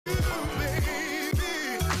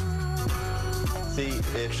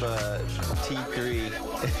if T3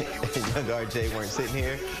 and Young RJ weren't sitting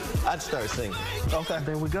here, I'd start singing. Okay,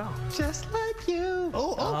 there we go. Just like you.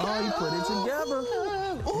 Oh, okay. He put it together.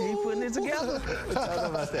 He putting it together. What y'all know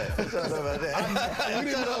about that? What y'all know about that? We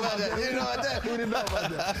didn't know about that. You didn't know about that? We didn't know about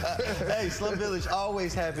that. Hey, Slum Village,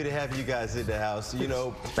 always happy to have you guys in the house. You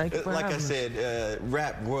know, Thank you for like I having said,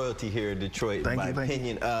 rap royalty here in Detroit, in my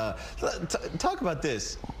opinion. Talk about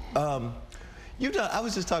this. You've done, I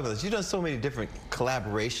was just talking about this, you've done so many different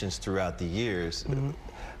collaborations throughout the years. Mm-hmm.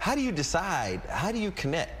 How do you decide? How do you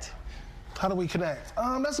connect? How do we connect?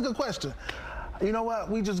 That's a good question. You know what?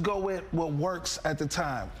 We just go with what works at the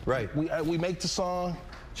time. Right. We make the song.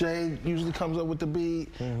 Jay usually comes up with the beat,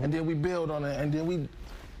 and then we build on it, and then we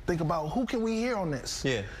think about who can we hear on this.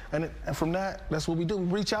 Yeah. And from that, that's what we do. We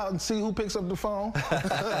reach out and see who picks up the phone.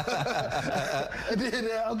 And then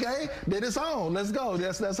okay, then it's on. Let's go.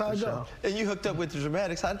 That's how it goes. And you hooked up with the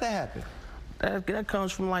Dramatics. How did that happen? That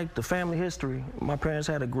comes from like the family history. My parents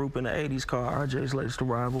had a group in the 80s called RJ's Latest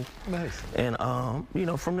Arrival. Nice. And you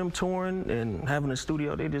know, from them touring and having a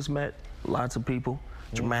studio, they just met lots of people.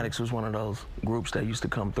 Dramatics was one of those groups that used to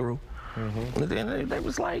come through. And then they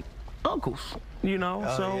was like uncles, you know.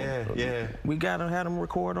 So we had them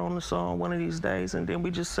record on the song one of these days, and then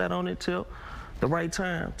we just sat on it till the right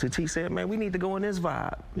time. T said, man, we need to go in this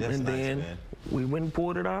vibe. That's and nice, then man. we went and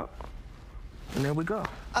pulled it out. And there we go.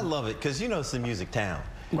 I love it, because you know it's a music town.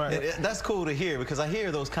 Right. That's cool to hear, because I hear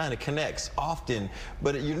those kind of connects often,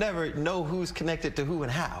 but you never know who's connected to who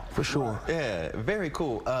and how. For sure. Yeah, very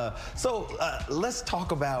cool. So let's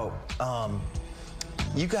talk about,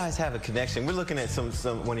 you guys have a connection. We're looking at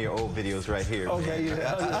one of your old videos right here. Okay, yeah.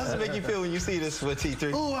 How does it make you feel when you see this with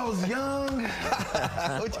T3? Oh, I was young.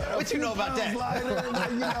 what you know about that? Lighter,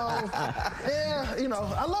 you know, yeah, you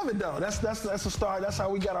know, I love it though. That's a start. That's how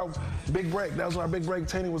we got our big break. That was our big break.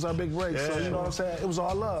 Taney was our big break. Yeah. So you know what I'm saying? It was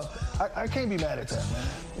all love. I can't be mad at that, man.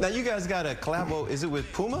 Now you guys got a collabo. Is it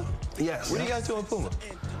with Puma? Yes. What are you guys doing with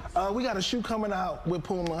Puma? We got a shoe coming out with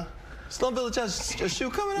Puma. Slum Village has a shoe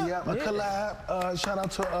coming out? Yeah, a collab. Shout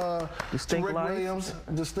out to Rick Williams,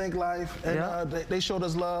 Distinct Life. And they showed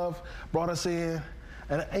us love, brought us in.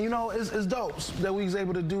 And you know, it's dope that we was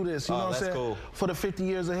able to do this. You know what I'm saying? Cool. For the 50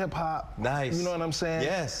 years of hip hop. Nice. You know what I'm saying?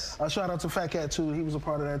 Yes. Shout out to Fat Cat too. He was a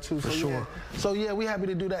part of that too. For sure. Yeah. So yeah, we happy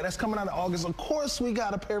to do that. That's coming out in August. Of course, we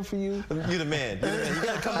got a pair for you. You the man. You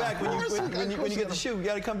gotta come back when you get the shoe. You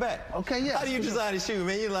gotta come back. Okay, yeah. How do you design a shoe,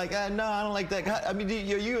 man? You're like, no, I don't like that. I mean,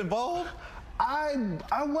 are you involved? I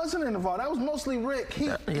wasn't involved. That was mostly Rick. He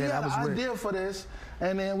had an idea for this,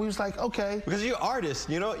 and then we was like, okay. Because you're an artist,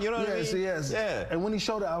 you know what I mean? Yes. Yeah. And when he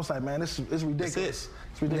showed it, I was like, man, it's ridiculous.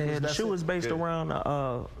 It's ridiculous. Yeah, the shoe is based around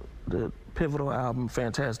the pivotal album,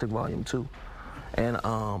 Fantastic Volume 2. And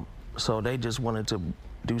so they just wanted to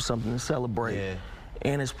do something to celebrate. Yeah.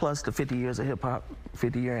 And it's plus the 50 years of hip hop,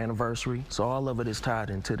 50-year anniversary. So all of it is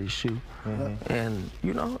tied into this shoe. And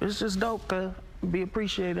you know, it's just dope to be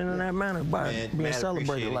appreciated in that manner by being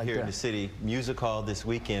celebrated like here that. In the city. Music Hall this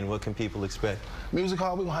weekend, what can people expect? Music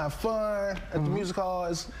Hall, we're gonna have fun at the Music Hall.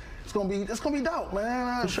 It's gonna be dope,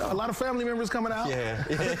 man. For sure. A lot of family members coming out. Yeah.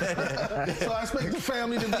 So I expect the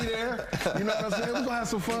family to be there. You know what I'm saying? We're gonna have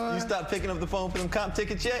some fun. You stop picking up the phone for them comp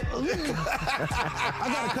tickets yet?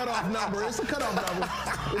 I got a cutoff number. It's a cutoff number.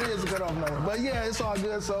 It is a cutoff number. But yeah, it's all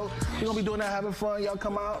good. So we're gonna be doing that, having fun. Y'all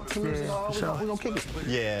come out to Music Hall. We're gonna kick it.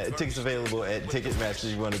 Yeah, tickets available at Ticketmaster.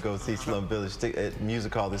 You want to go see Slum Village at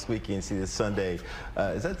Music Hall this weekend. See this Sunday.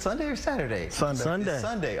 Is that Sunday or Saturday? Sunday. It's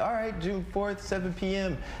Sunday. All right, June 4th, 7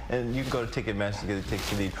 p.m. And you can go to Ticketmaster to get the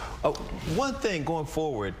tickets you need. Oh, one thing going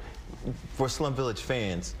forward for Slum Village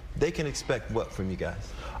fans, they can expect what from you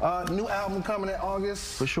guys? New album coming in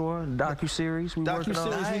August. For sure. Docu-series we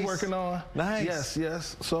working on. Nice.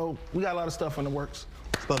 Yes. So we got a lot of stuff in the works.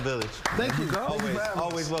 Slum Village. Thank you.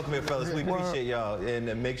 Always welcome here, fellas. We appreciate y'all.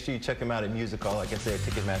 And make sure you check them out at Music Hall. Like I said,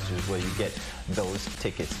 Ticketmaster is where you get those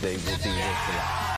tickets. They will be worth a lot.